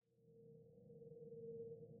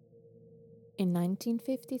In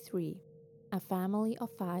 1953, a family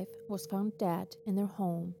of 5 was found dead in their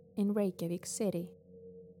home in Reykjavik City.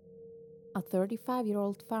 A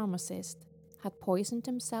 35-year-old pharmacist had poisoned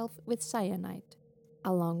himself with cyanide,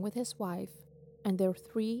 along with his wife and their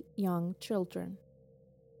 3 young children.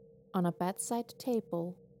 On a bedside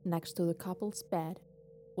table next to the couple's bed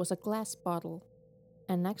was a glass bottle,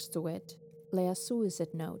 and next to it lay a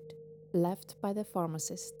suicide note left by the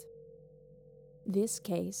pharmacist. This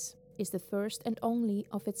case is the first and only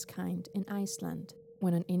of its kind in Iceland,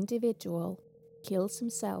 when an individual kills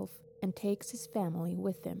himself and takes his family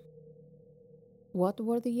with him. What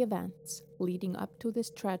were the events leading up to this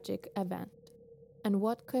tragic event, and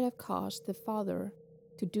what could have caused the father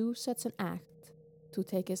to do such an act, to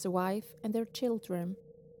take his wife and their children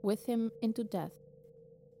with him into death?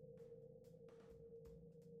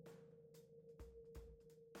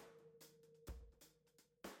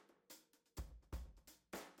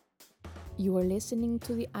 You are listening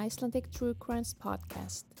to the Icelandic True Crimes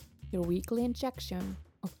Podcast, your weekly injection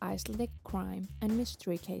of Icelandic crime and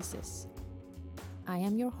mystery cases. I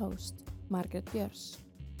am your host, Margrét Björns.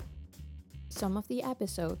 Some of the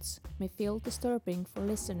episodes may feel disturbing for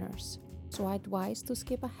listeners, so I advise to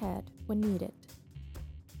skip ahead when needed.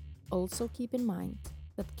 Also keep in mind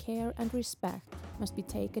that care and respect must be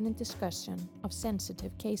taken in discussion of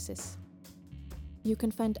sensitive cases. You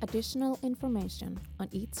can find additional information on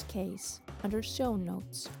each case under show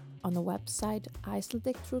notes on the website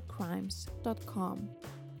IcelandicTrueCrimes.com.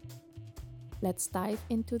 Let's dive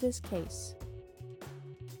into this case.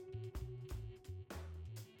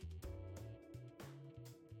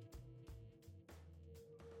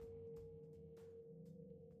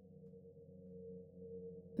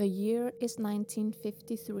 The year is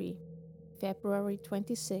 1953, February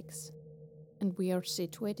 26, and we are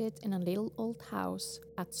situated in a little old house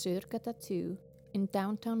at Suðurgata 2 in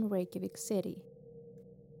downtown Reykjavik City.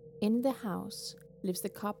 In the house lives the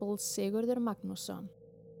couple Sigurður Magnússon,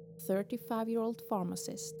 35-year-old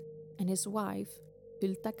pharmacist, and his wife,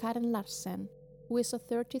 Hulda Karen Larsen, who is a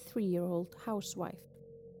 33-year-old housewife.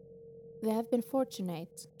 They have been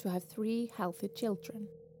fortunate to have 3 healthy children,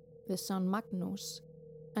 the son Magnús,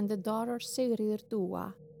 and the daughter Sigríður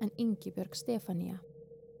Dúa and Ingibjörg Stefania.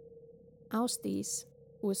 Ásdís,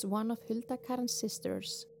 who is one of Hulda Karen's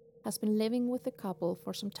sisters, has been living with the couple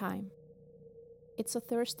for some time. It's a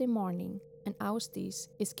Thursday morning, and Ásdís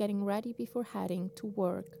is getting ready before heading to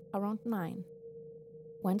work around 9.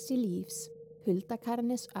 When she leaves, Hulda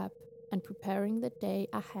Karen is up and preparing the day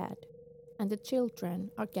ahead, and the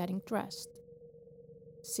children are getting dressed.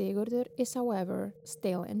 Sigurður is, however,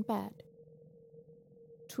 still in bed.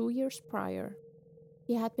 2 years prior,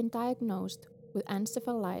 he had been diagnosed with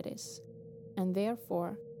encephalitis and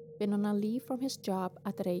therefore been on a leave from his job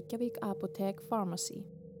at Reykjavik Apotek Pharmacy,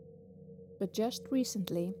 but just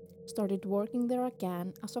recently started working there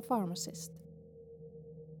again as a pharmacist.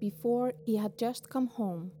 Before, he had just come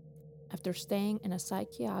home after staying in a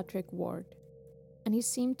psychiatric ward, and he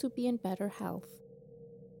seemed to be in better health.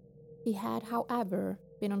 He had, however,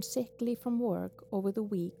 been on sick leave from work over the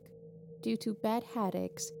week due to bad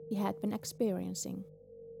headaches he had been experiencing.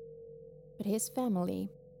 But his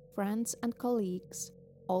family, friends and colleagues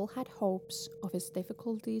all had hopes of his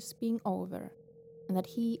difficulties being over and that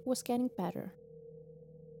he was getting better.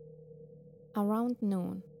 Around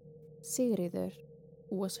noon, Sigríður,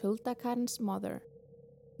 who was Hulda Karen's mother,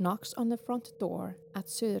 knocks on the front door at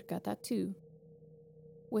Suðurgata 2.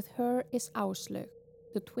 With her is Áslaug,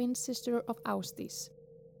 the twin sister of Ásdís,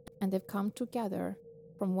 and they've come together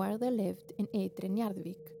from where they lived in Ytri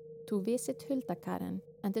Njarðvík to visit Hulda Karen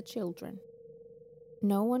and the children.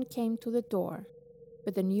 No one came to the door,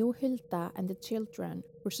 but the new Hulda and the children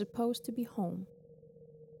were supposed to be home.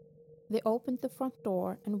 They opened the front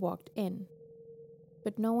door and walked in,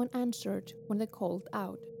 but no one answered when they called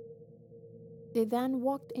out. They then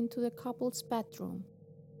walked into the couple's bedroom,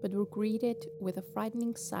 but were greeted with a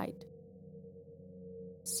frightening sight.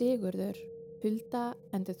 Sigurður, Hulda,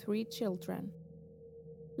 and the 3 children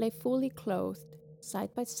lay fully clothed,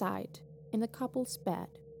 side by side, in the couple's bed,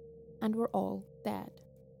 and were all dead.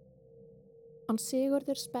 On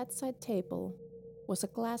Sigurður's bedside table was a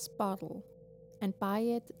glass bottle, and by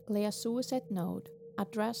it lay a suicide note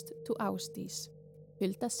addressed to Ásdís,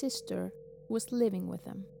 Hulda's sister, who was living with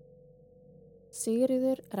them.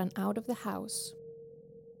 Sigríður ran out of the house.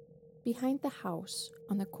 Behind the house,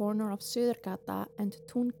 on the corner of Suðurgata and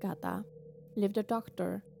Túngata, lived a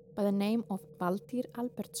doctor by the name of Valtýr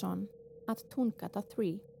Albertsson at Túngata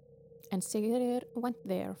 3, and Sigríður went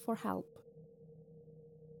there for help.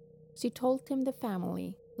 She told him the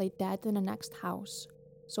family lay dead in the next house,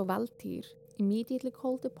 so Valtýr immediately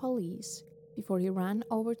called the police before he ran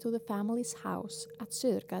over to the family's house at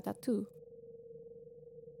Södergata 2.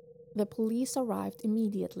 The police arrived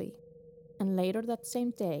immediately, and later that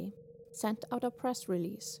same day sent out a press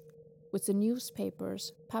release, which the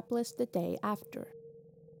newspapers published the day after.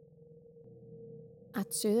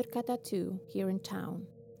 At Södergata 2 here in town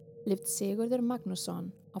lived Sigurður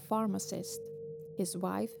Magnússon, a pharmacist, his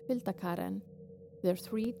wife Hulda Karen, their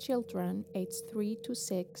 3 children aged 3 to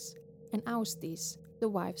 6, and Ásdís, the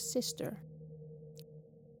wife's sister.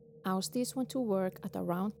 Ásdís went to work at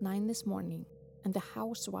around 9 this morning, and the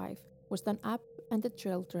housewife was then up and the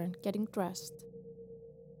children getting dressed.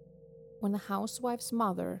 When the housewife's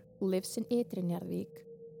mother, who lives in Ytri-Njarðvík,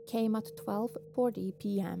 came at 12:40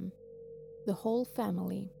 p.m., the whole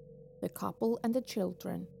family, the couple and the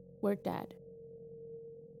children, were dead.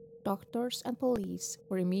 Doctors and police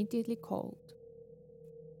were immediately called.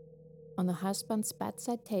 On the husband's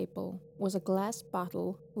bedside table was a glass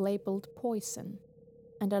bottle labeled poison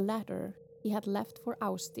and a letter he had left for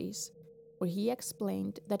Ásdís, where he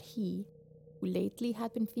explained that he, who lately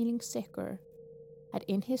had been feeling sicker, had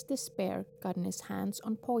in his despair gotten his hands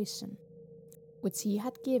on poison, which he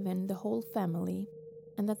had given the whole family,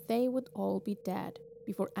 and that they would all be dead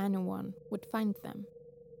before anyone would find them.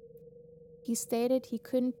 He stated he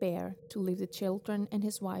couldn't bear to leave the children and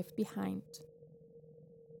his wife behind.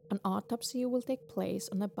 An autopsy will take place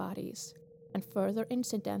on the bodies, and further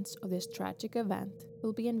incidents of this tragic event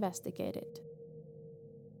will be investigated.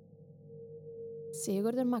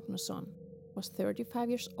 Sigurður Magnússon was 35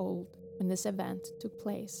 years old when this event took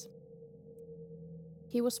place.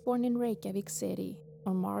 He was born in Reykjavík City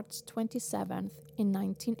on March 27th in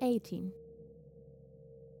 1918.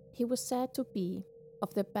 He was said to be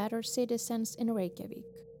of the better citizens in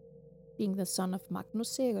Reykjavík, being the son of Magnús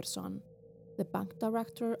Sigurðsson, the bank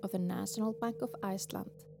director of the National Bank of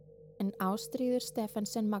Iceland, and Ástríður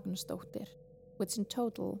Stephensen Magnúsdóttir, which in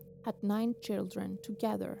total had 9 children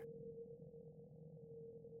together.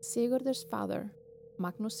 Sigurður's father,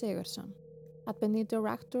 Magnús Sigurðsson, had been the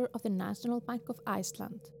director of the National Bank of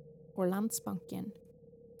Iceland, or Landsbankinn,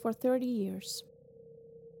 for 30 years.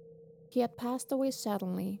 He had passed away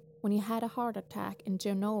suddenly when he had a heart attack in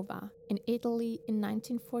Genova, in Italy in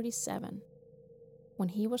 1947, when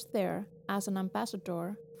he was there as an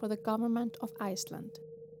ambassador for the government of Iceland.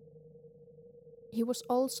 He was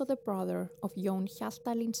also the brother of Jón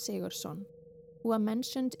Hjaltalín Sigurðsson, who I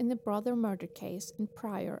mentioned in the brother murder case in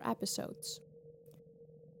prior episodes.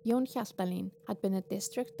 Jón Hjaltalín had been a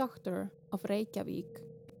district doctor of Reykjavík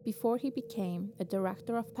before he became the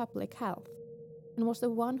director of public health, and was the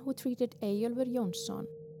one who treated Eyjólfur Jónsson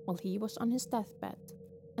while he was on his deathbed,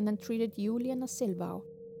 and then treated Júlíana Silva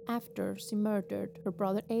after she murdered her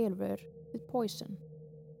brother Eyjólfur with poison.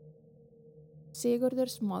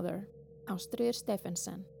 Sigurður's mother, Ástríður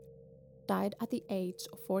Stephensen, died at the age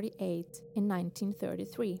of 48 in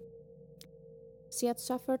 1933. She had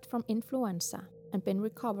suffered from influenza and been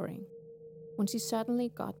recovering when she suddenly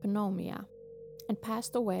got pneumonia and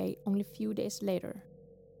passed away only a few days later.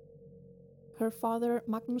 Her father,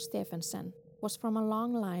 Magnús Stephensen, was from a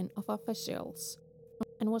long line of officials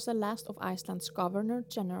and was the last of Iceland's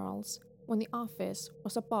governor-generals when the office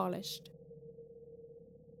was abolished.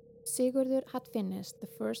 Sigurður had finished the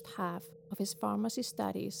first half of his pharmacy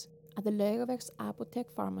studies at the Laugavegs Apotek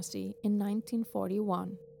Pharmacy in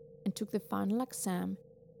 1941 and took the final exam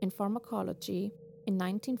in pharmacology in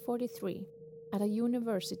 1943 at a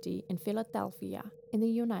university in Philadelphia in the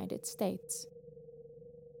United States.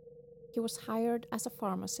 He was hired as a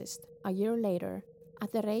pharmacist a year later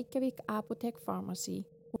at the Reykjavík Apotek Pharmacy,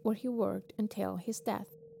 where he worked until his death.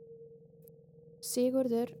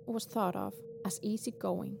 Sigurður was thought of as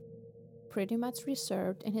easygoing, pretty much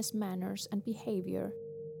reserved in his manners and behavior,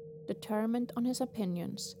 determined on his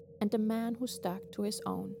opinions, and a man who stuck to his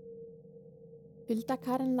own. Hulda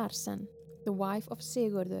Karen Larsen, the wife of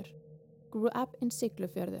Sigurður, grew up in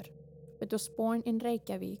Siglufjörður, but was born in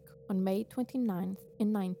Reykjavík on May 29th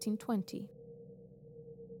in 1920.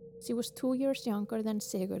 She was 2 years younger than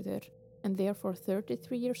Sigurður and therefore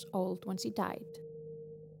 33 years old when she died.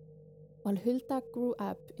 While Hulda grew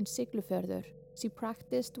up in Siglufjörður, she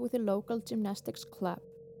practiced with the local gymnastics club,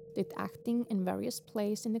 did acting in various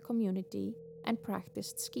plays in the community, and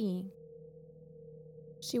practiced skiing.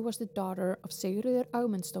 She was the daughter of Sigríður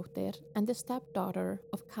Ögmundsdóttir and the stepdaughter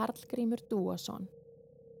of Karlgrímur Duason.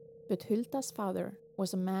 But Hulda's father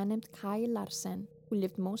was a man named Kai Larsen, who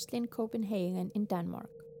lived mostly in Copenhagen in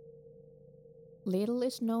Denmark. Little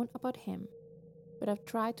is known about him, but I've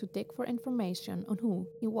tried to dig for information on who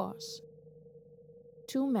he was.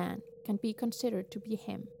 2 men can be considered to be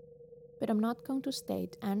him, but I'm not going to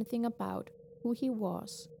state anything about who he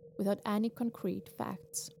was without any concrete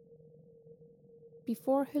facts.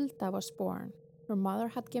 Before Hulda was born, her mother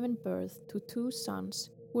had given birth to 2 sons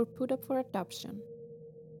who were put up for adoption.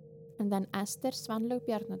 And then Esther Svanlaug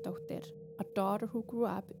Bjarnadóttir, a daughter who grew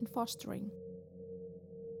up in fostering.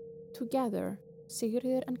 Together,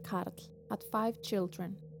 Sigríður and Karl had 5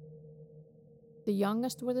 children. The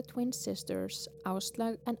youngest were the twin sisters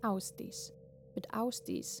Áslaug and Ásdís, but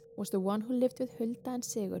Ásdís was the one who lived with Hulda and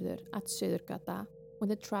Sigurður at Suðurgata when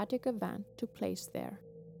the tragic event took place there.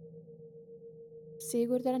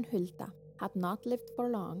 Sigurður and Hulda had not lived for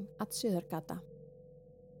long at Suðurgata.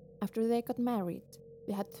 After they got married,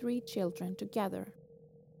 they had 3 children together.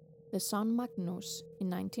 The son Magnús in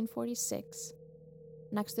 1946,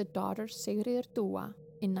 next the daughter Sigríður Dúa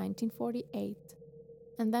in 1948,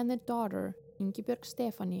 and then the daughter Ingibjörg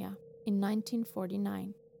Stefania in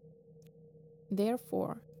 1949.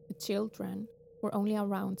 Therefore, the children were only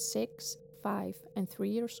around 6, 5, and 3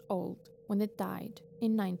 years old when they died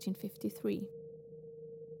in 1953.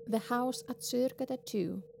 The house at Suðurgata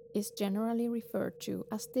 2 is generally referred to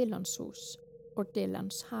as Dillonshús or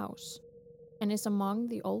Dillon's house, and is among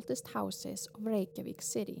the oldest houses of Reykjavík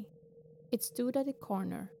city. It stood at the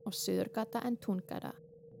corner of Suðurgata and Túngata,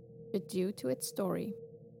 but due to its story,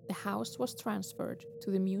 the house was transferred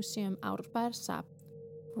to the Museum Árbæjarsafn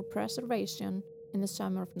for preservation in the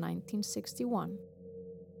summer of 1961.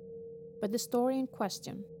 But the story in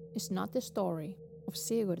question is not the story of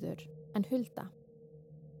Sigurður and Hulda.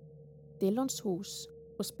 Dillonshús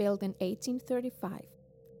was built in 1835,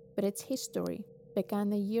 but its history began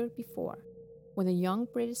the year before, when the young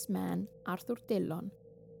British man Arthur Dillon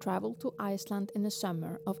traveled to Iceland in the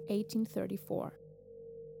summer of 1834.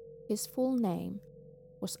 His full name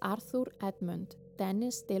was Arthur Edmund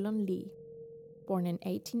Dennis Dillon Lee, born in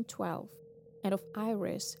 1812, and of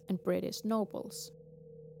Irish and British nobles.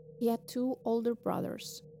 He had 2 older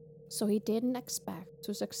brothers, so he didn't expect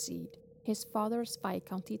to succeed his father's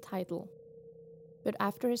viscounty title. But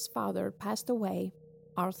after his father passed away,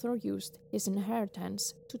 Arthur used his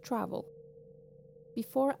inheritance to travel.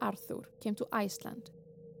 Before Arthur came to Iceland,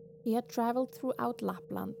 he had traveled throughout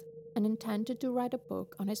Lapland and intended to write a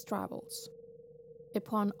book on his travels.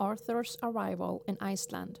 Upon Arthur's arrival in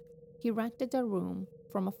Iceland, he rented a room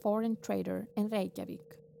from a foreign trader in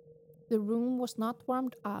Reykjavík. The room was not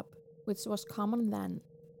warmed up, which was common then.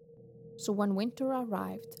 So when winter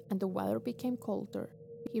arrived and the weather became colder,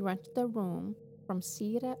 he rented a room from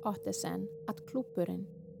Sire Ottesen at Klúbburinn,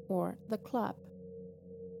 or the club.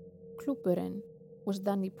 Klúbburinn was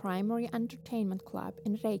then the primary entertainment club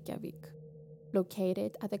in Reykjavík,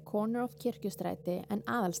 located at the corner of Kirkjustræti and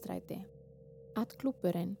Aðalstræti. At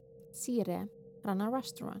Klúbburinn, Sire ran a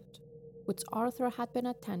restaurant, which Arthur had been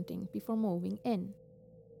attending before moving in.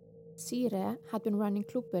 Sire had been running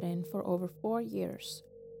Klúbburinn for over 4 years,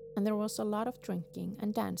 and there was a lot of drinking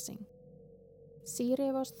and dancing.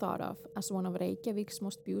 Sire was thought of as one of Reykjavík's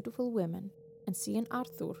most beautiful women, and she and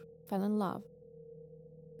Arthur fell in love.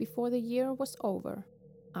 Before the year was over,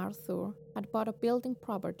 Arthur had bought a building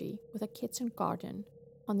property with a kitchen garden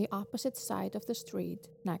on the opposite side of the street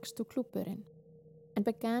next to Klúbburinn, and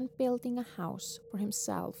began building a house for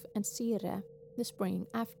himself and Sire the spring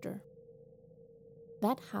after.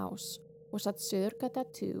 That house was at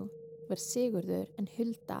Suðurgata 2, where Sigurður and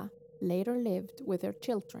Hulda later lived with their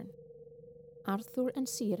children. Arthur and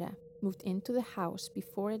Sire moved into the house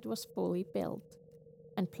before it was fully built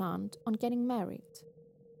and planned on getting married.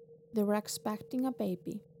 They were expecting a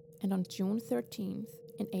baby, and on June 13th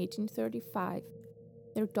in 1835,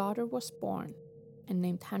 their daughter was born and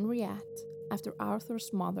named Henriette after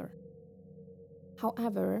Arthur's mother.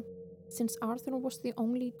 However, since Arthur was the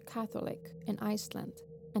only Catholic in Iceland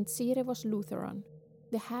and Sire was Lutheran,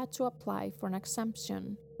 they had to apply for an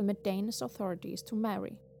exemption from the Danish authorities to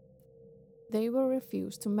marry. They were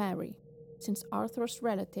refused to marry, since Arthur's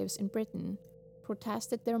relatives in Britain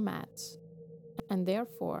protested their match, and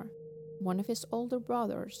therefore one of his older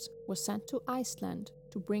brothers was sent to Iceland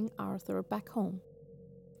to bring Arthur back home.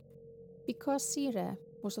 Because Sire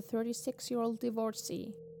was a 36-year-old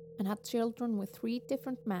divorcee and had children with 3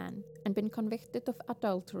 different men and been convicted of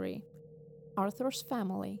adultery, Arthur's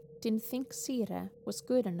family didn't think Sire was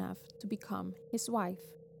good enough to become his wife.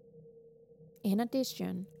 In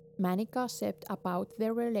addition, many gossiped about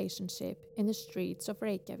their relationship in the streets of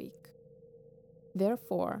Reykjavík.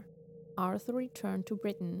 Therefore, Arthur returned to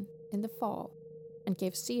Britain in the fall and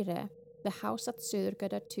gave Sire the house at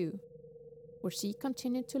Suðurgata 2, where she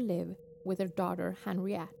continued to live with her daughter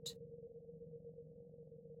Henriette.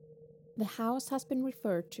 The house has been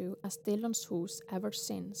referred to as Dillonshús ever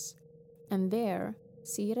since, and there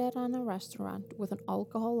Sire ran a restaurant with an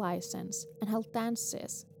alcohol license and held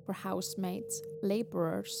dances for housemaids,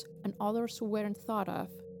 laborers, and others who weren't thought of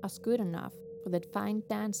as good enough for the fine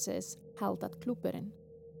dances held at Klubberinn.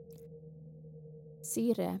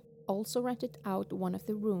 Sire also rented out one of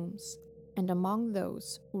the rooms, and among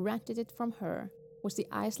those who rented it from her was the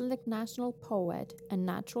Icelandic national poet and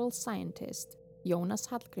natural scientist Jónas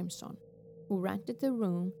Hallgrímsson, who rented the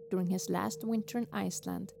room during his last winter in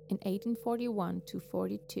Iceland in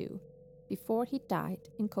 1841–42, before he died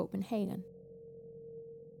in Copenhagen.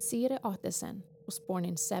 Sire Ottesen was born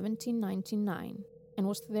in 1799 and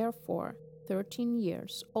was therefore 13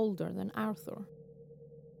 years older than Arthur.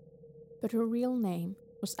 But her real name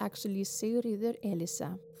was actually Sigríður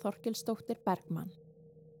Elisa Þorkelsdóttir Bergmann.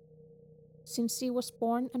 Since she was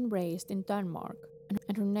born and raised in Denmark,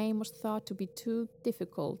 and her name was thought to be too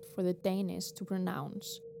difficult for the Danish to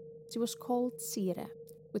pronounce, she was called Sire,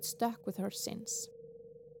 which stuck with her since.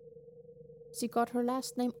 She got her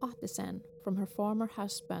last name Ottesen from her former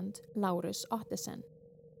husband, Lárus Ottesen.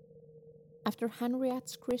 After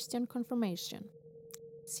Henriette's Christian confirmation,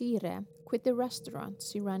 Sire quit the restaurant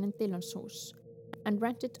she ran in Dillonshús and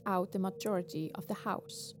rented out the majority of the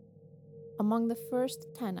house. Among the first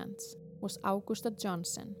tenants was Augusta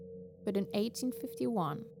Johnson, but in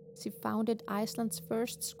 1851 she founded Iceland's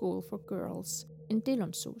first school for girls in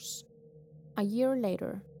Dillonshús. A year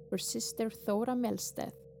later, her sister Þóra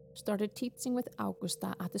Melsteð started teaching with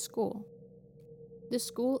Augusta at the school. The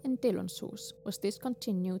school in Dillonshús was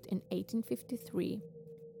discontinued in 1853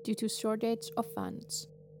 due to shortage of funds,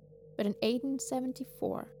 but in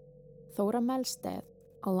 1874, Þóra Melsteð,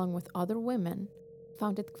 along with other women,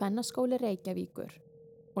 founded Kvennaskóli Reykjavíkur,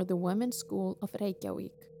 or the Women's School of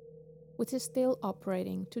Reykjavík, which is still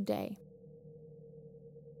operating today.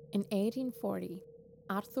 In 1840,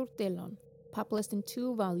 Arthur Dillon published in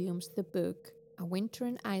 2 volumes the book A Winter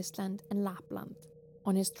in Iceland and Lapland,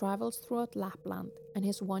 on his travels throughout Lapland and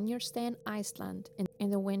his 1-year stay in Iceland in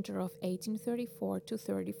the winter of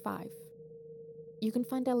 1834–35. You can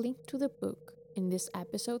find a link to the book in this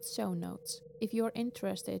episode's show notes if you are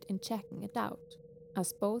interested in checking it out,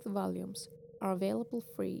 as both volumes are available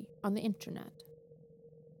free on the internet.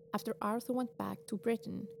 After Arthur went back to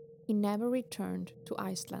Britain, he never returned to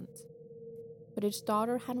Iceland, but his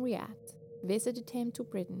daughter Henriette visited him to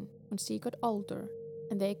Britain when she got older,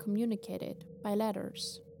 and they communicated by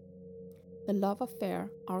letters. The love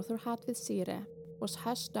affair Arthur had with Sire was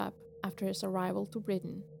hushed up after his arrival to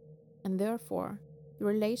Britain, and therefore the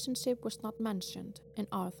relationship was not mentioned in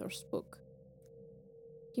Arthur's book.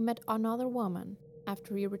 He met another woman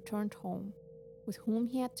after he returned home, with whom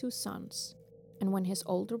he had 2 sons, and when his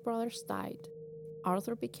older brothers died,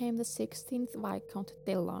 Arthur became the 16th Viscount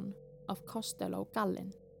Dillon of Costello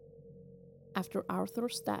Gallin. After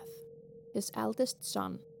Arthur's death, his eldest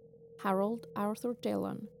son, Harold Arthur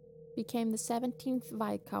Dillon, became the 17th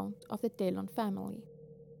Viscount of the Dillon family.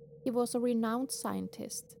 He was a renowned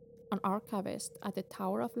scientist, an archivist at the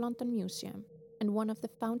Tower of London Museum, and one of the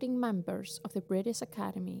founding members of the British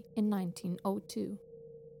Academy in 1902.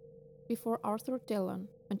 Before Arthur Dillon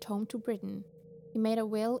went home to Britain, he made a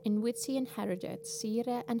will in which he inherited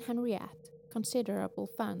Sire and Henriette considerable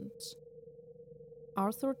funds.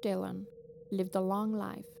 Arthur Dillon lived a long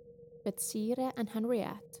life, but Sire and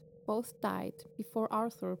Henriette both died before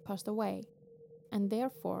Arthur passed away, and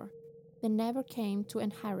therefore they never came to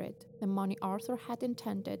inherit the money Arthur had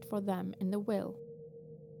intended for them in the will.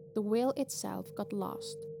 The will itself got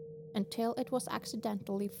lost, until it was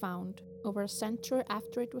accidentally found over a century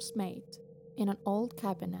after it was made, in an old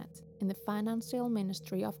cabinet in the Financial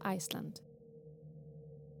Ministry of Iceland.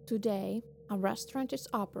 Today, a restaurant is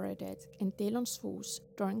operated in Dillonshús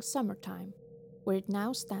during summertime, where it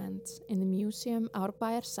now stands in the Museum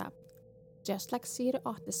Árbæjarsafn, just like Sire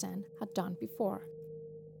Ottesen had done before.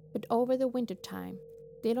 But over the wintertime,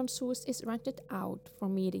 Dillonshús is rented out for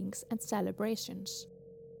meetings and celebrations.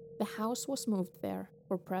 The house was moved there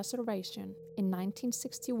for preservation in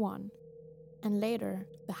 1961, and later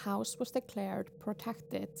the house was declared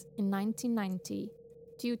protected in 1990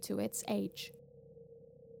 due to its age.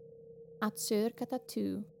 At Suðurgata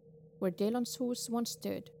 2, where Dillonshús once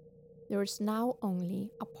stood, there is now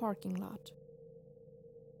only a parking lot.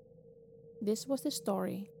 This was the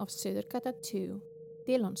story of Suðurgata 2,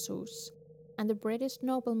 Dillonshús, and the British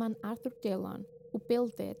nobleman Arthur Dillon, who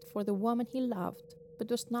built it for the woman he loved but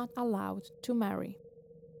was not allowed to marry.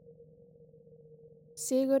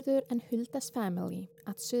 Sigurður and Hulda's family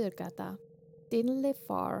at Suðurgata didn't live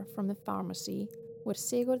far from the pharmacy where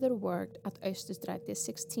Sigurður worked at Austurstræti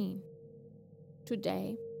 16.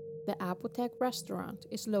 Today, the Apotek restaurant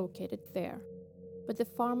is located there, but the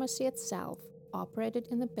pharmacy itself operated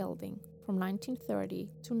in the building from 1930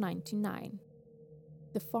 to 1999.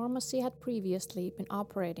 The pharmacy had previously been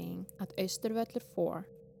operating at Austurvöllur 4,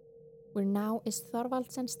 where now is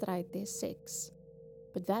Thorvaldsenstræti 6,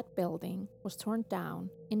 but that building was torn down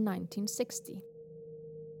in 1960.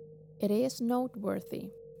 It is noteworthy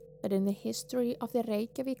that in the history of the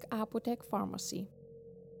Reykjavík Apotek pharmacy,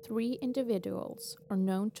 3 individuals are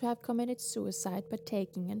known to have committed suicide by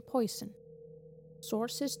taking in poison.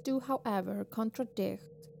 Sources do, however,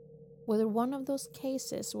 contradict whether one of those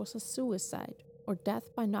cases was a suicide or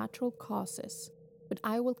death by natural causes, but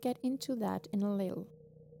I will get into that in a little.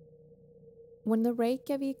 When the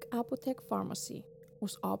Reykjavík Apotek pharmacy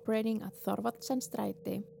was operating at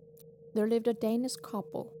Thorvaldsenstræti, there lived a Danish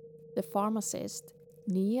couple, the pharmacist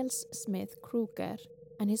Niels Smith Kruger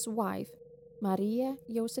and his wife Maria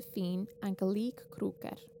Josephine Angelique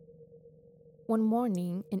Kruger. One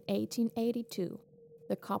morning in 1882,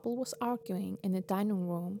 the couple was arguing in the dining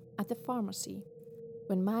room at the pharmacy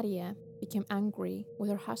when Maria became angry with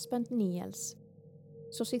her husband Niels,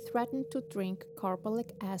 so she threatened to drink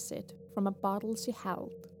carbolic acid from a bottle she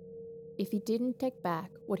held if he didn't take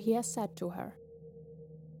back what he had said to her.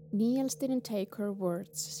 Niels didn't take her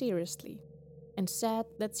words seriously and said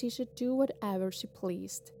that she should do whatever she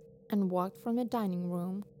pleased and walked from the dining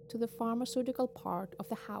room to the pharmaceutical part of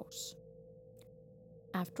the house.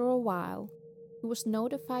 After a while, he was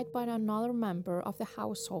notified by another member of the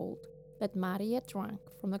household that Maria drank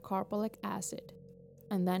from the carbolic acid,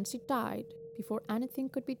 and then she died before anything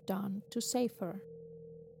could be done to save her.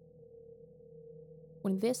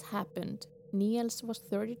 When this happened, Niels was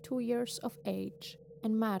 32 years of age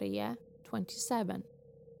and Maria 27.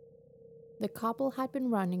 The couple had been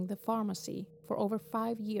running the pharmacy for over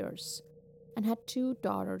 5 years and had 2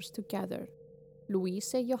 daughters together,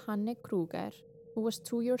 Louise Johanne Kruger, who was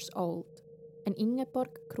 2 years old, and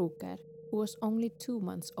Ingeborg Kruger, who was only 2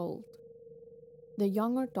 months old. The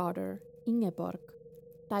younger daughter, Ingeborg,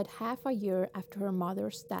 died half a year after her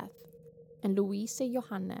mother's death, and Louise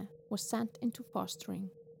Johanne was sent into fostering.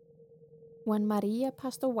 When Maria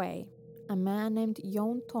passed away, a man named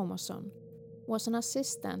Jón Tómasson was an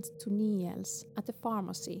assistant to Niels at the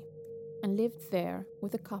pharmacy and lived there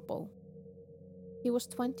with the couple. He was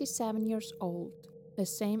 27 years old, the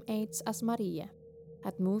same age as Maria,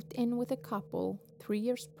 had moved in with the couple 3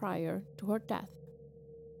 years prior to her death.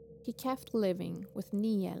 He kept living with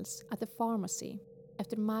Niels at the pharmacy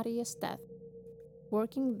after Maria's death,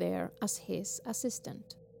 working there as his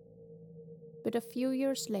assistant. But a few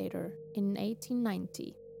years later, in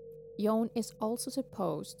 1890, Jón is also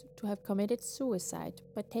supposed to have committed suicide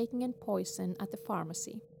by taking in poison at the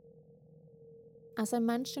pharmacy. As I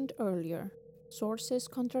mentioned earlier, sources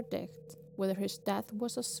contradict whether his death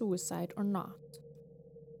was a suicide or not.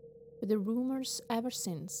 But the rumors ever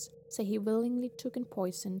since say he willingly took in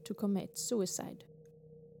poison to commit suicide.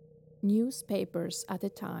 Newspapers at the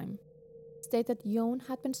time state that Jón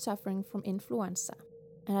had been suffering from influenza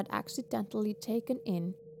and had accidentally taken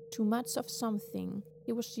in too much of something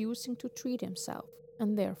he was using to treat himself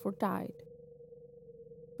and therefore died.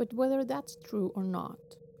 But whether that's true or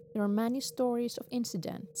not, there are many stories of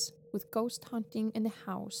incidents with ghost hunting in the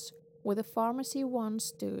house where the pharmacy once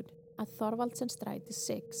stood at Thorvaldsenstræti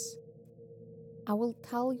 6. I will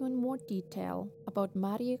tell you in more detail about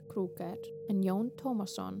Maria Kruger and Jón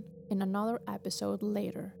Tómasson in another episode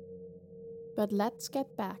later. But let's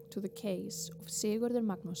get back to the case of Sigurður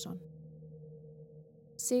Magnússon.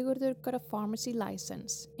 Sigurður got a pharmacy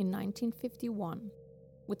license in 1951,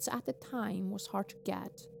 which at the time was hard to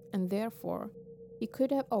get, and therefore he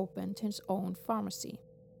could have opened his own pharmacy.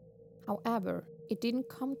 However, it didn't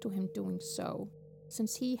come to him doing so,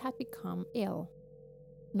 since he had become ill.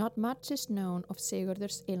 Not much is known of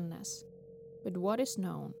Sigurður's illness, but what is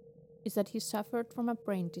known is that he suffered from a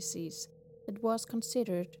brain disease that was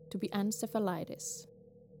considered to be encephalitis.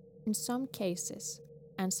 In some cases,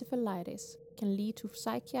 encephalitis can lead to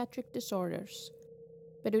psychiatric disorders,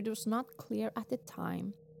 but it was not clear at the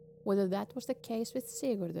time whether that was the case with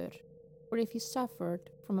Sigurður or if he suffered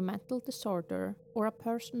from a mental disorder or a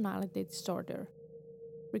personality disorder,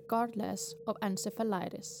 regardless of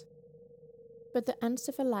encephalitis. But the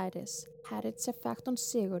encephalitis had its effect on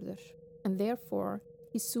Sigurður, and therefore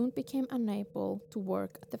he soon became unable to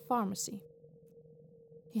work at the pharmacy.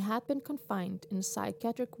 He had been confined in a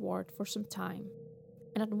psychiatric ward for some time,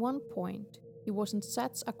 and at one point he was in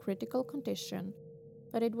such a critical condition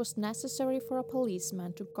that it was necessary for a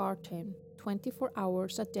policeman to guard him 24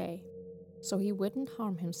 hours a day, so he wouldn't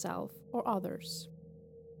harm himself or others.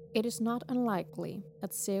 It is not unlikely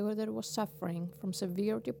that Sigurður was suffering from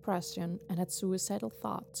severe depression and had suicidal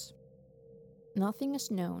thoughts. Nothing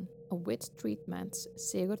is known of which treatments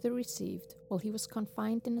Sigurður received while he was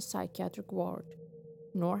confined in a psychiatric ward,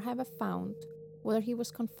 nor have I found whether he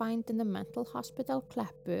was confined in the mental hospital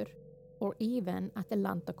Kleppur or even at the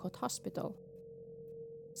Landakot hospital.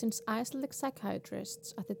 Since Icelandic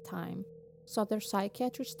psychiatrists at the time saw their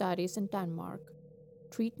psychiatry studies in Denmark,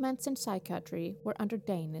 treatments in psychiatry were under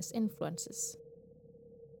Danish influences.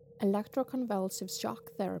 Electroconvulsive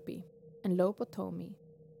shock therapy and lobotomy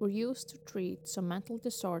were used to treat some mental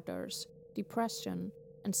disorders, depression,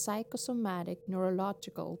 and psychosomatic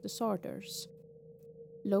neurological disorders.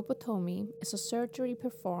 Lobotomy is a surgery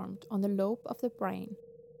performed on the lobe of the brain,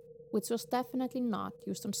 which was definitely not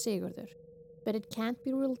used on Sigurður, but it can't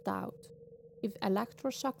be ruled out if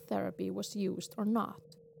electroshock therapy was used or not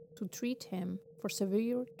to treat him for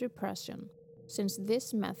severe depression, since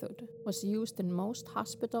this method was used in most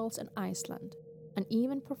hospitals in Iceland and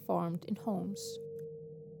even performed in homes.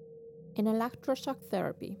 In electroshock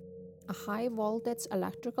therapy, a high voltage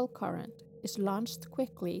electrical current is launched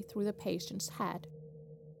quickly through the patient's head,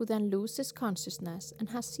 who then loses consciousness and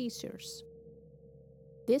has seizures.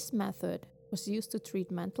 This method was used to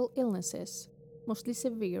treat mental illnesses, mostly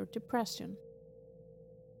severe depression.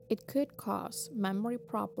 It could cause memory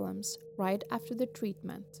problems right after the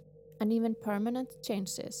treatment and even permanent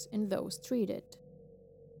changes in those treated.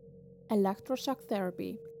 Electroshock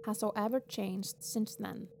therapy has however changed since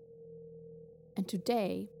then, and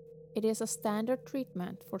today it is a standard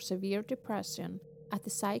treatment for severe depression at the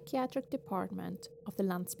psychiatric department of the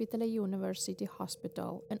Landspítala University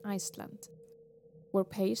Hospital in Iceland, where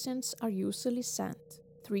patients are usually sent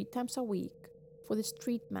 3 times a week for this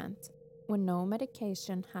treatment when no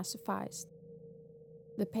medication has sufficed.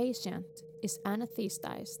 The patient is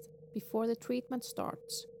anesthetized before the treatment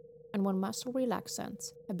starts, and when muscle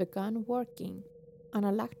relaxants have begun working, an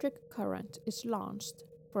electric current is launched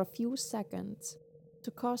for a few seconds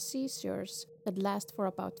to cause seizures that last for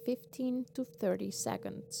about 15 to 30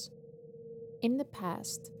 seconds. In the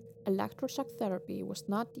past, electroshock therapy was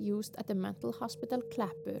not used at the mental hospital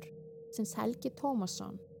Kleppur, since Helgi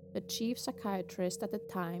Tómasson, the chief psychiatrist at the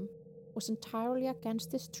time, was entirely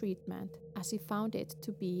against this treatment as he found it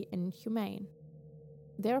to be inhumane.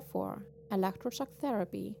 Therefore, electroshock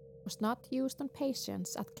therapy was not used on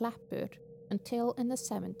patients at Kleppur until in the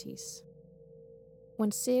 70s. When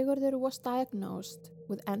Sigurður was diagnosed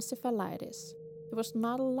with encephalitis, there was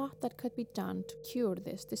not a lot that could be done to cure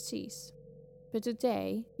this disease. But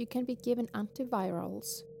today, you can be given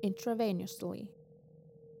antivirals intravenously.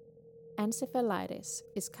 Encephalitis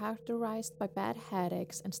is characterized by bad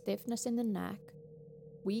headaches and stiffness in the neck,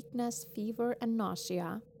 weakness, fever, and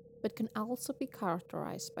nausea, but can also be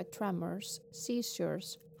characterized by tremors,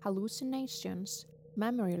 seizures, hallucinations,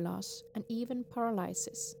 memory loss, and even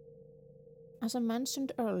paralysis. As I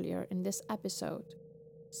mentioned earlier in this episode,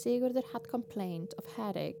 Sigurður had complained of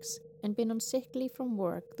headaches and been on sick leave from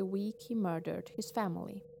work the week he murdered his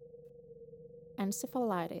family.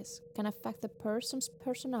 Encephalitis can affect a person's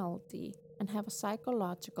personality and have a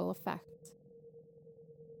psychological effect.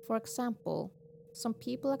 For example, some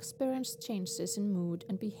people experience changes in mood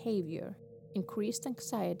and behavior, increased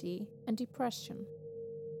anxiety, and depression.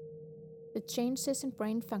 The changes in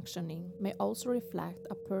brain functioning may also reflect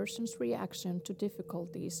a person's reaction to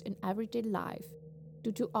difficulties in everyday life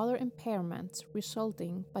due to other impairments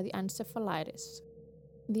resulting by the encephalitis.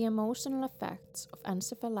 The emotional effects of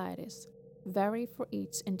encephalitis vary for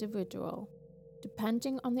each individual,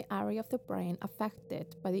 depending on the area of the brain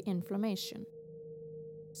affected by the inflammation.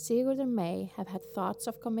 Sigurður may have had thoughts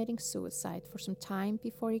of committing suicide for some time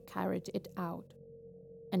before he carried it out,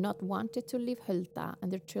 and not wanted to leave Hulda and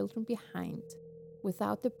their children behind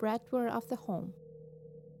without the breadwinner of the home,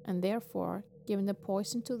 and therefore given the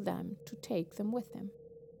poison to them to take them with him.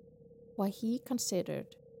 Why he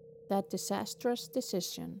considered that disastrous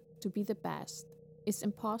decision to be the best is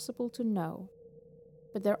impossible to know,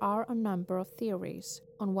 but there are a number of theories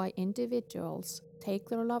on why individuals take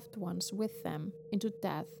their loved ones with them into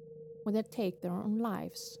death when they take their own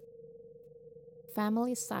lives.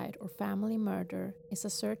 Familicide or family murder is a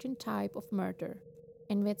certain type of murder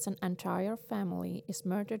in which an entire family is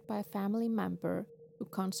murdered by a family member who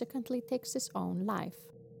consequently takes his own life.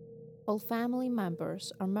 All family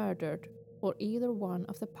members are murdered, or either one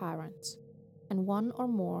of the parents, and one or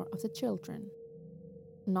more of the children.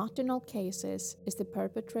 Not in all cases is the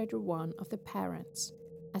perpetrator one of the parents,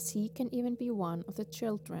 as he can even be one of the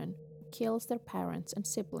children who kills their parents and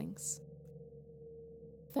siblings.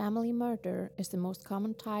 Family murder is the most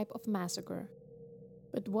common type of massacre,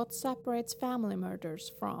 but what separates family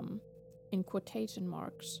murders from, in quotation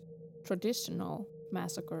marks, traditional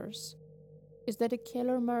massacres, is that a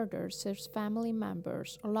killer murders his family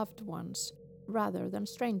members or loved ones rather than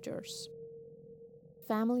strangers.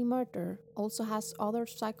 family murder also has other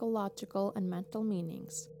psychological and mental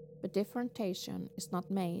meanings, but differentiation is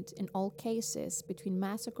not made in all cases between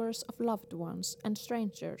massacres of loved ones and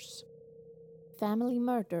strangers. Family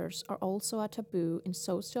murders are also a taboo in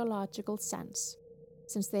sociological sense,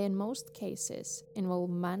 since they in most cases involve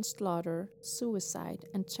manslaughter, suicide,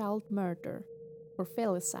 and child murder, or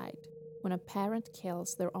filicide, when a parent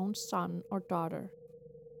kills their own son or daughter.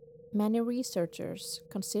 Many researchers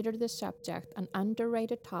consider the subject an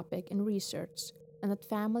underrated topic in research and that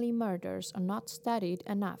family murders are not studied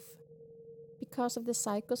enough. Because of the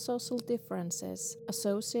psychosocial differences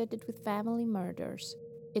associated with family murders,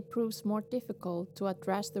 it proves more difficult to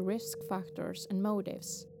address the risk factors and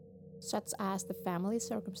motives, such as the family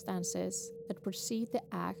circumstances that precede the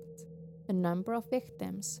act, the number of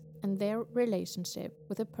victims, and their relationship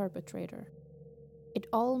with the perpetrator. It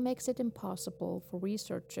all makes it impossible for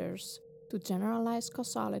researchers to generalize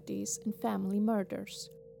causalities in family murders,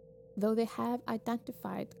 though they have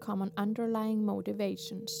identified common underlying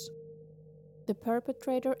motivations. The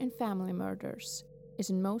perpetrator in family murders is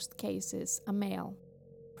in most cases a male,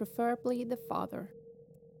 preferably the father.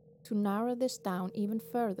 To narrow this down even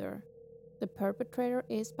further, the perpetrator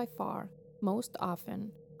is by far, most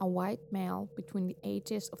often, a white male between the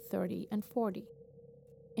ages of 30 and 40.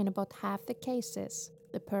 In about half the cases,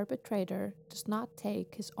 the perpetrator does not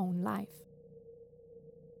take his own life.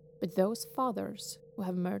 But those fathers who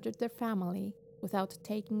have murdered their family without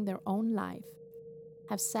taking their own life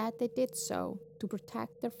have said they did so to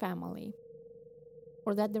protect their family,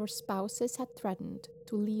 or that their spouses had threatened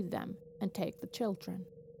to leave them and take the children.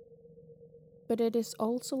 But it is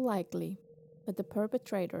also likely that the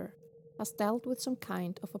perpetrator has dealt with some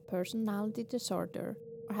kind of a personality disorder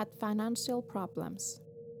or had financial problems.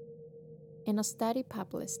 In a study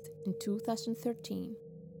published in 2013,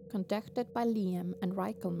 conducted by Liam and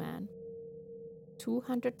Reichelman,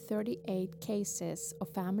 238 cases of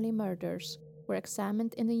family murders were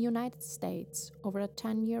examined in the United States over a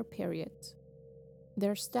 10-year period.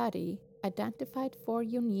 Their study identified 4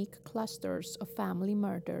 unique clusters of family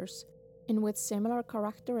murders in which similar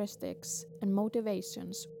characteristics and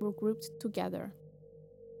motivations were grouped together.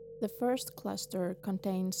 The first cluster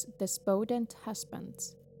contains despondent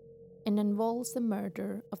husbands and involves the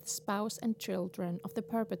murder of the spouse and children of the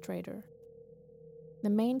perpetrator. The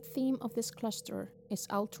main theme of this cluster is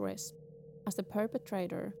altruism, as the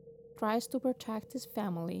perpetrator tries to protect his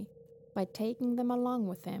family by taking them along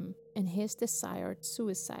with him in his desired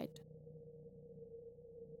suicide.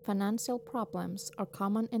 Financial problems are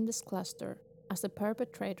common in this cluster, as the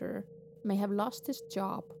perpetrator may have lost his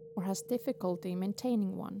job or has difficulty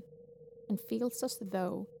maintaining one, and feels as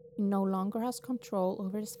though he no longer has control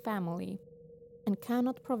over his family and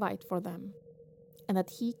cannot provide for them, and that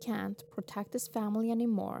he can't protect his family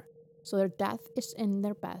anymore, so their death is in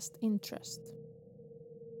their best interest.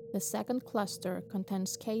 The second cluster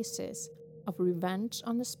contains cases of revenge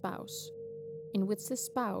on the spouse, in which the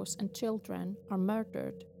spouse and children are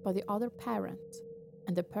murdered by the other parent,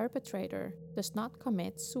 and the perpetrator does not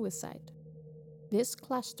commit suicide. This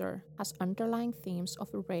cluster has underlying themes of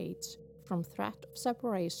rage from threat of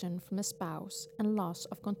separation from the spouse and loss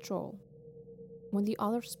of control. When the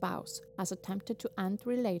other spouse has attempted to end the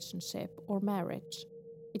relationship or marriage,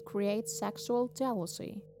 it creates sexual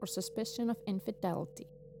jealousy or suspicion of infidelity,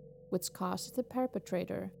 which causes the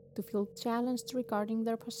perpetrator to feel challenged regarding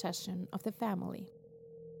their possession of the family.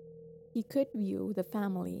 He could view the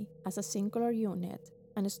family as a singular unit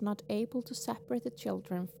and is not able to separate the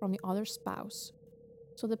children from the other spouse,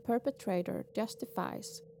 so the perpetrator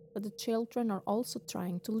justifies that the children are also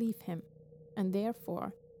trying to leave him, and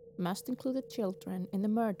therefore must include the children in the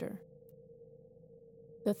murder.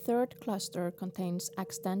 The third cluster contains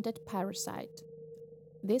extended parricide.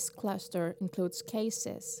 This cluster includes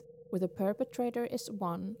cases where the perpetrator is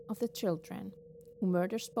one of the children, who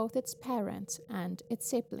murders both its parents and its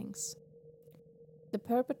siblings. The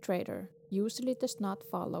perpetrator usually does not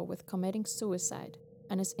follow with committing suicide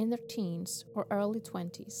and is in their teens or early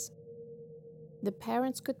 20s. The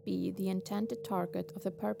parents could be the intended target of the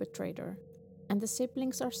perpetrator, and the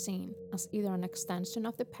siblings are seen as either an extension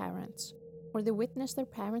of the parents, or they witness their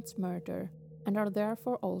parents' murder and are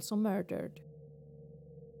therefore also murdered.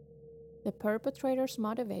 The perpetrator's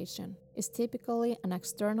motivation is typically an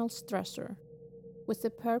external stressor, which the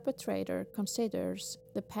perpetrator considers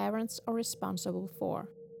the parents are responsible for,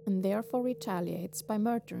 and therefore retaliates by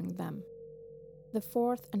murdering them. The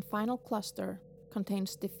fourth and final cluster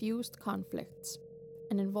contains diffused conflicts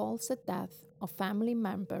and involves the death of family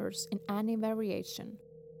members in any variation,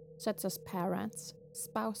 such as parents,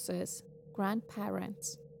 spouses,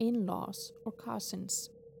 grandparents, in-laws, or cousins.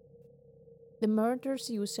 The murders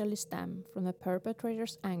usually stem from the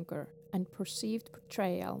perpetrator's anger and perceived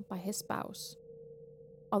betrayal by his spouse.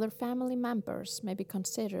 Other family members may be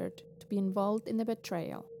considered to be involved in the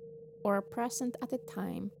betrayal or are present at the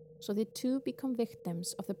time, so they too become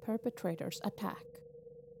victims of the perpetrator's attack.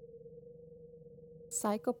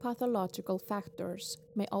 Psychopathological factors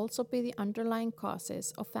may also be the underlying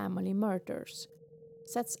causes of family murders,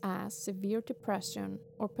 such as severe depression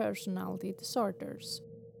or personality disorders.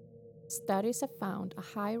 Studies have found a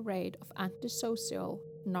high rate of antisocial,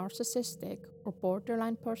 narcissistic, or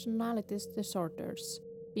borderline personality disorders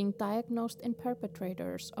being diagnosed in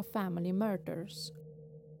perpetrators of family murders.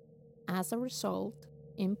 As a result,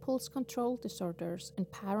 impulse control disorders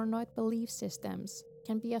and paranoid belief systems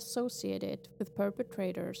can be associated with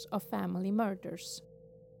perpetrators of family murders.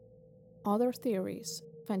 Other theories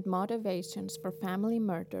find motivations for family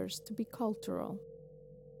murders to be cultural.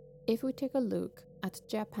 If we take a look at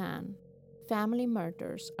Japan, family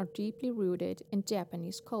murders are deeply rooted in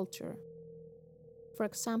Japanese culture. For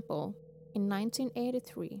example, in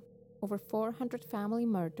 1983, over 400 family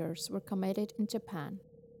murders were committed in Japan,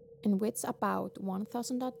 in which about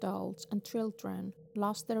 1,000 adults and children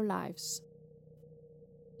lost their lives.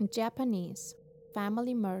 In Japanese,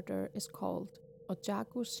 family murder is called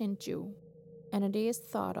ojaku shinju, and it is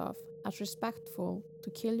thought of as respectful to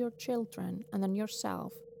kill your children and then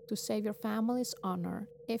yourself to save your family's honor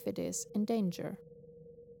if it is in danger.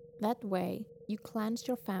 That way, you cleanse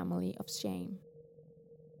your family of shame.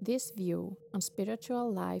 This view on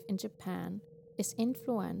spiritual life in Japan is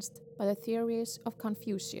influenced by the theories of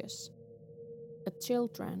Confucius, that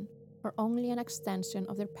children are only an extension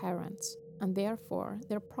of their parents and therefore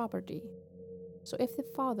their property. So if the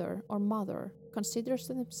father or mother considers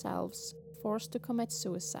themselves forced to commit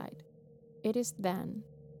suicide, it is then,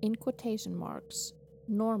 in quotation marks,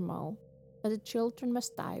 normal that the children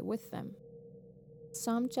must die with them.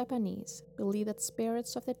 Some Japanese believe that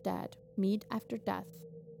spirits of the dead meet after death,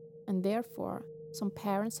 and therefore some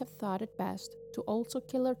parents have thought it best to also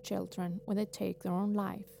kill their children when they take their own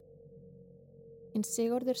life. In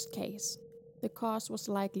Sigurdur's case, the cause was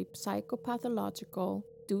likely psychopathological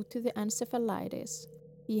due to the encephalitis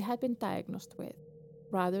he had been diagnosed with,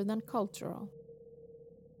 rather than cultural.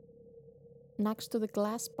 Next to the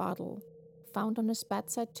glass bottle found on his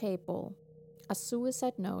bedside table, a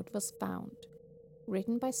suicide note was found,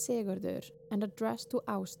 written by Sigurdur and addressed to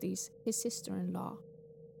Ásdís, his sister-in-law,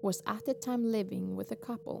 who was at the time living with the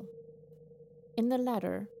couple. In the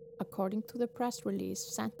letter, according to the press release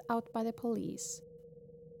sent out by the police,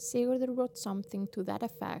 Sigurdur wrote something to that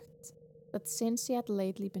effect, that since he had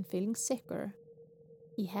lately been feeling sicker,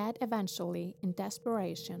 he had eventually, in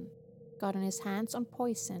desperation, gotten his hands on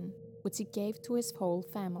poison which he gave to his whole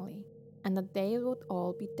family, and that they would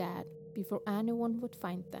all be dead before anyone would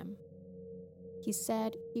find them. He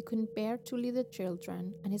said he couldn't bear to leave the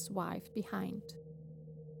children and his wife behind.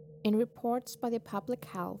 In reports by the Public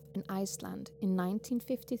Health in Iceland in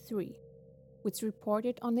 1953, which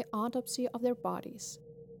reported on the autopsy of their bodies,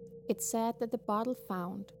 it said that the bottle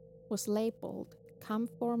found was labeled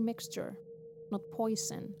camphor mixture, not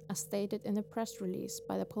poison, as stated in the press release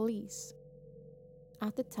by the police.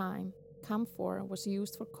 At the time, camphor was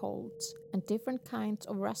used for colds and different kinds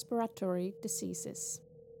of respiratory diseases.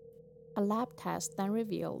 A lab test then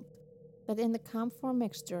revealed that in the camphor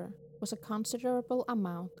mixture was a considerable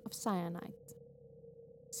amount of cyanide.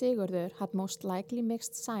 Sigurdur had most likely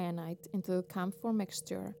mixed cyanide into the camphor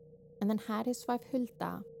mixture and then had his wife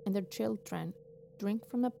Hulda and their children drink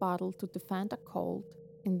from the bottle to defend a cold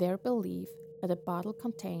in their belief that the bottle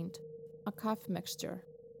contained a cough mixture.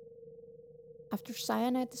 After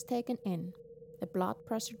cyanide is taken in, the blood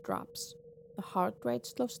pressure drops, the heart rate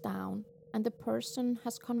slows down, and the person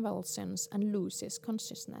has convulsions and loses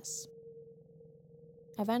consciousness.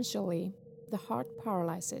 Eventually, the heart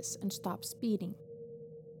paralyzes and stops beating.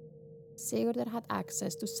 Sigurdur had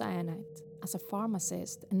access to cyanide as a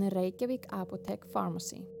pharmacist in the Reykjavik Apotek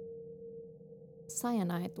pharmacy.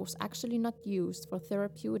 Cyanide was actually not used for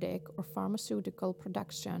therapeutic or pharmaceutical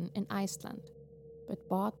production in Iceland, but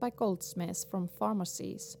bought by goldsmiths from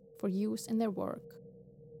pharmacies for use in their work.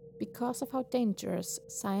 Because of how dangerous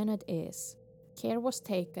cyanide is, care was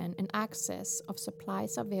taken in access of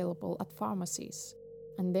supplies available at pharmacies,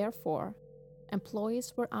 and therefore,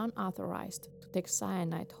 employees were unauthorized to take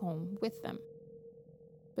cyanide home with them.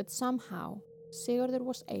 But somehow, Sigurdur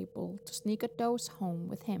was able to sneak a dose home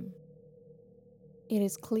with him. It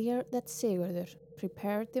is clear that Sigurdur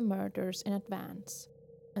prepared the murders in advance,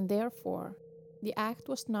 and therefore, the act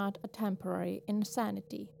was not a temporary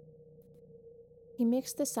insanity. He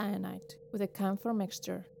mixed the cyanide with a camphor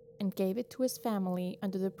mixture and gave it to his family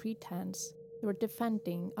under the pretense they were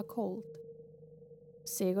defending a cold.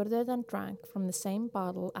 Sigurður then drank from the same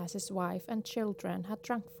bottle as his wife and children had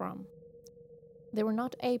drunk from. They were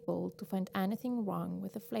not able to find anything wrong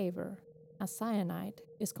with the flavor, as cyanide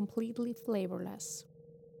is completely flavorless.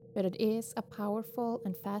 But it is a powerful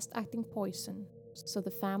and fast-acting poison, so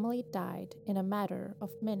the family died in a matter of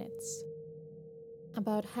minutes.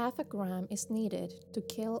 About half a gram is needed to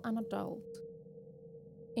kill an adult.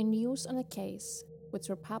 In news on the case, which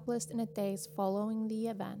were published in the days following the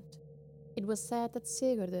event, it was said that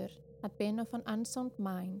Sigurður had been of an unsound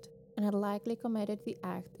mind and had likely committed the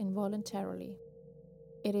act involuntarily.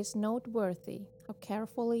 It is noteworthy how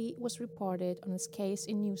carefully it was reported on his case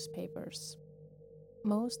in newspapers.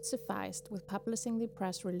 Most sufficed with publishing the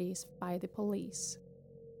press release by the police,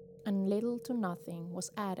 and little to nothing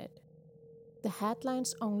was added. The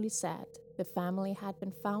headlines only said the family had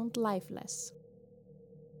been found lifeless.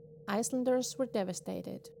 Icelanders were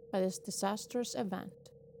devastated by this disastrous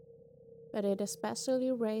event, but it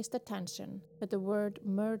especially raised attention that the word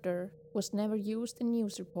murder was never used in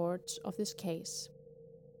news reports of this case.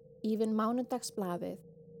 Even Mánudagsblaðið,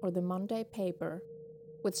 or the Monday paper,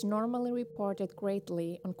 which normally reported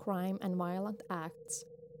greatly on crime and violent acts,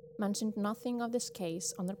 mentioned nothing of this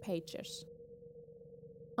case on their pages.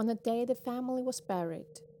 On the day the family was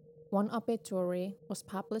buried, one obituary was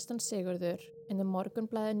published on Sigurður in the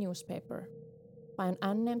Morgunblaðið newspaper by an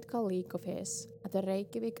unnamed colleague of his at the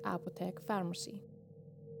Reykjavík Apotek pharmacy.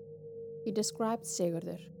 He described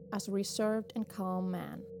Sigurður as a reserved and calm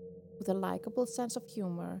man, with a likable sense of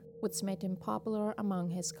humor which made him popular among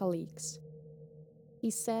his colleagues. He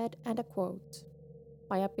said, and I quote,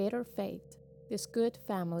 "By a bitter fate, this good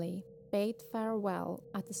family bade farewell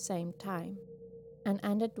at the same time," and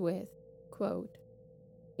ended with, quote,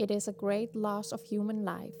 "It is a great loss of human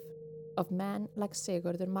life, of men like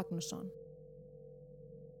Sigurður Magnússon."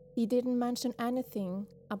 He didn't mention anything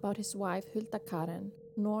about his wife Hulda Karen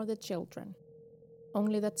nor the children,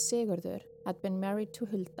 only that Sigurður had been married to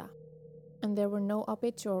Hulda, and there were no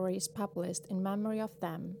obituaries published in memory of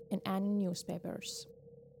them in any newspapers.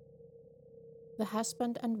 The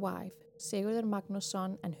husband and wife, Sigurður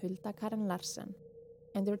Magnússon and Hulda Karen Larsen,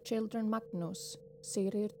 and their children Magnús,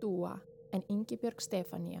 Sigríður Dúa, and Ingibjörg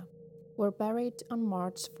Stefania, were buried on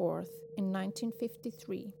March 4th in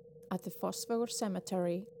 1953 at the Fossvogur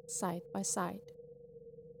Cemetery side by side.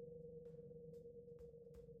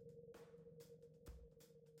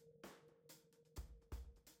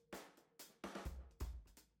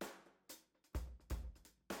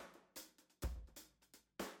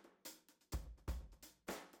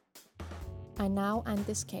 I now end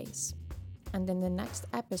this case, and in the next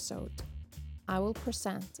episode, I will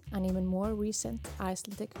present an even more recent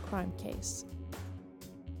Icelandic crime case.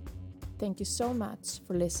 Thank you so much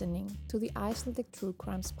for listening to the Icelandic True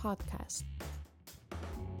Crimes podcast.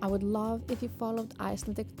 I would love if you followed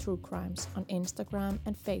Icelandic True Crimes on Instagram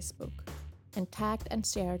and Facebook, and tagged and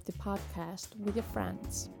shared the podcast with your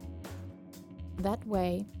friends. That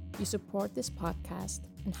way, you support this podcast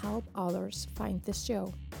and help others find this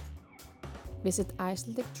show. Visit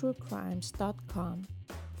IcelandicTrueCrimes.com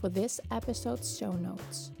for this episode's show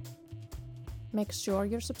notes. Make sure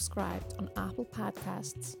you're subscribed on Apple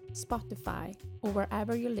Podcasts, Spotify, or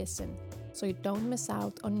wherever you listen so you don't miss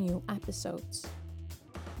out on new episodes.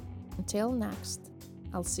 Until next,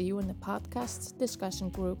 I'll see you in the podcast's discussion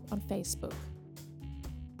group on Facebook.